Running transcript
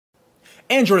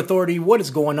Android Authority, what is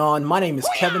going on? My name is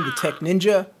Kevin, the Tech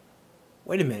Ninja.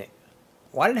 Wait a minute.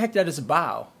 Why the heck did I just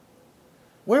bow?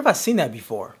 Where have I seen that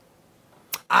before?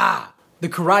 Ah, the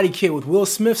Karate Kid with Will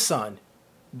Smith's son.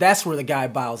 That's where the guy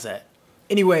bows at.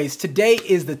 Anyways, today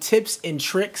is the tips and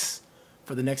tricks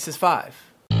for the Nexus 5.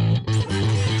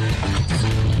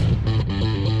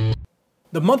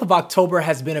 The month of October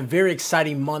has been a very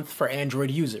exciting month for Android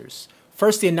users.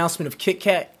 First, the announcement of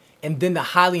KitKat, and then the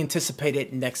highly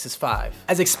anticipated Nexus 5.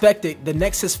 As expected, the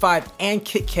Nexus 5 and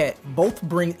KitKat both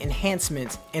bring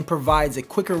enhancements and provides a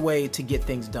quicker way to get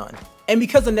things done. And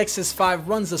because the Nexus 5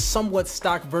 runs a somewhat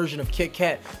stock version of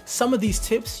KitKat, some of these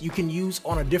tips you can use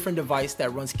on a different device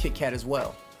that runs KitKat as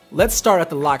well. Let's start at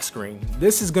the lock screen.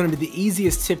 This is going to be the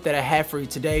easiest tip that I have for you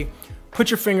today. Put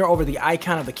your finger over the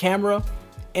icon of the camera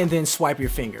and then swipe your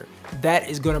finger. That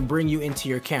is going to bring you into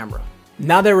your camera.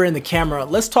 Now that we're in the camera,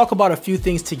 let's talk about a few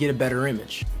things to get a better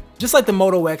image. Just like the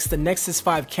Moto X, the Nexus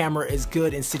 5 camera is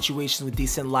good in situations with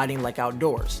decent lighting like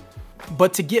outdoors.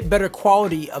 But to get better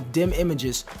quality of dim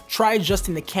images, try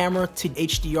adjusting the camera to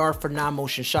HDR for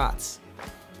non-motion shots.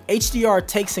 HDR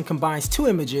takes and combines two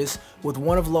images with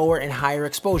one of lower and higher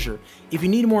exposure. If you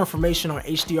need more information on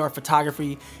HDR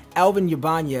photography, Alvin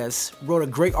Yabanez wrote a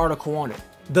great article on it.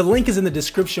 The link is in the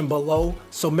description below,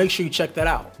 so make sure you check that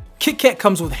out. KitKat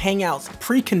comes with Hangouts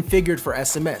pre-configured for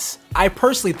SMS. I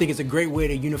personally think it's a great way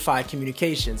to unify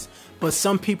communications, but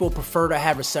some people prefer to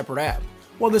have a separate app.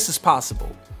 Well, this is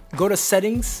possible. Go to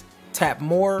Settings, tap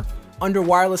More, under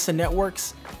Wireless and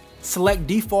Networks, select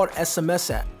Default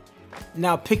SMS app.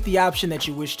 Now pick the option that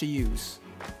you wish to use.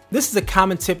 This is a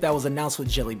common tip that was announced with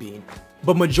Jelly Bean,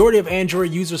 but majority of Android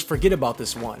users forget about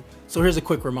this one, so here's a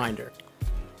quick reminder.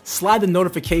 Slide the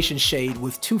notification shade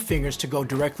with two fingers to go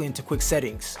directly into quick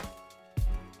settings.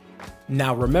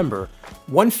 Now remember,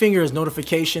 one finger is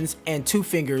notifications and two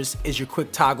fingers is your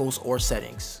quick toggles or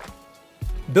settings.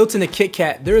 Built into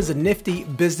KitKat, there is a nifty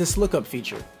business lookup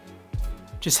feature.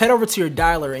 Just head over to your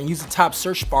dialer and use the top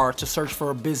search bar to search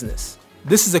for a business.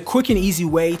 This is a quick and easy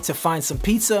way to find some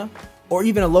pizza or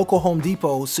even a local Home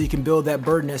Depot so you can build that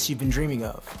bird nest you've been dreaming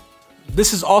of.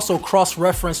 This is also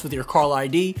cross-referenced with your call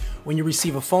ID. When you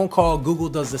receive a phone call, Google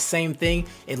does the same thing.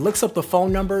 It looks up the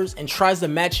phone numbers and tries to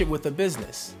match it with a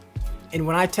business. And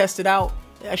when I test it out,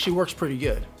 it actually works pretty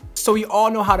good. So we all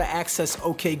know how to access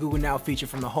OK Google Now feature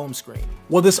from the home screen.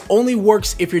 Well, this only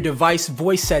works if your device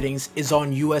voice settings is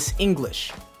on US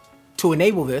English. To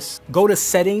enable this, go to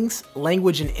Settings,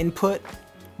 Language and Input,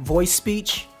 Voice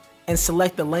Speech, and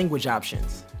select the language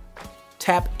options.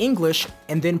 Tap English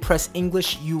and then press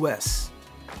English US.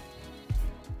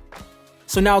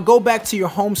 So now go back to your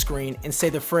home screen and say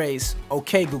the phrase,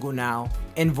 OK Google Now,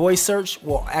 and voice search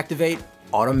will activate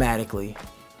automatically.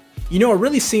 You know, it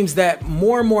really seems that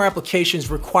more and more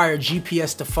applications require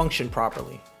GPS to function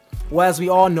properly. Well, as we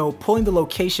all know, pulling the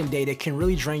location data can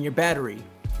really drain your battery.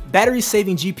 Battery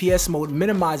saving GPS mode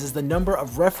minimizes the number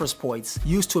of reference points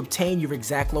used to obtain your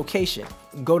exact location.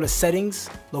 Go to Settings,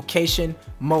 Location,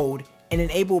 Mode, and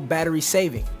enable battery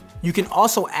saving. You can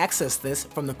also access this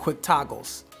from the quick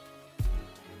toggles.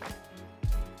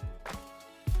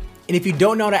 And if you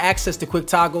don't know how to access the quick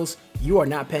toggles, you are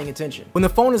not paying attention. When the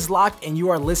phone is locked and you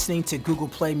are listening to Google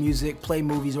Play Music, Play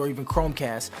Movies, or even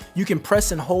Chromecast, you can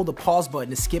press and hold the pause button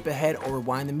to skip ahead or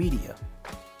rewind the media.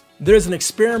 There's an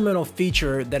experimental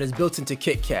feature that is built into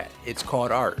KitKat. It's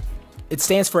called ART. It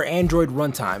stands for Android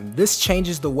Runtime. This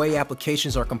changes the way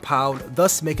applications are compiled,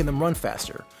 thus making them run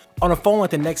faster. On a phone like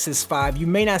the Nexus 5, you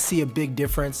may not see a big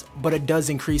difference, but it does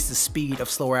increase the speed of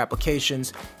slower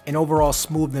applications and overall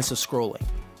smoothness of scrolling.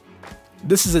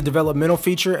 This is a developmental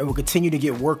feature and will continue to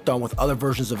get worked on with other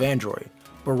versions of Android,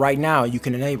 but right now you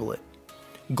can enable it.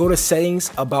 Go to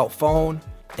Settings, About Phone,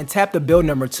 and tap the build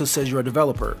number until it says you're a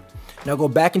developer. Now go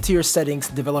back into your settings,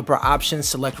 developer options,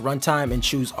 select runtime, and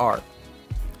choose ART.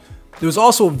 There was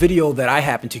also a video that I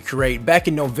happened to create back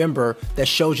in November that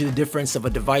shows you the difference of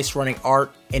a device running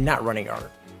ART and not running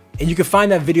ART. And you can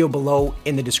find that video below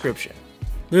in the description.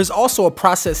 There's also a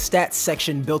process stats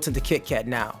section built into KitKat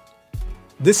now.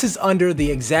 This is under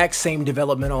the exact same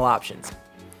developmental options.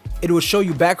 It will show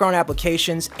you background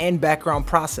applications and background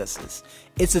processes.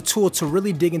 It's a tool to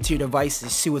really dig into your device to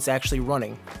see what's actually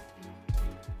running.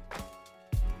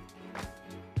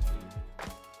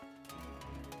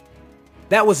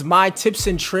 That was my tips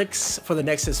and tricks for the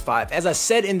Nexus 5. As I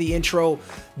said in the intro,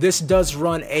 this does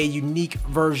run a unique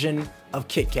version of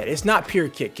KitKat. It's not pure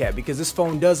KitKat because this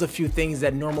phone does a few things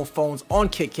that normal phones on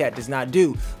KitKat does not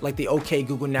do, like the OK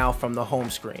Google Now from the home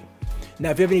screen.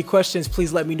 Now, if you have any questions,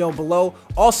 please let me know below.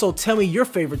 Also, tell me your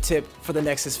favorite tip for the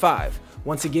Nexus 5.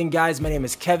 Once again, guys, my name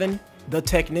is Kevin, the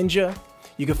Tech Ninja.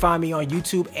 You can find me on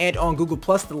YouTube and on Google+.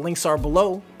 The links are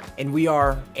below. And we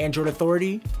are Android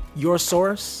Authority, your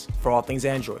source for all things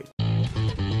Android.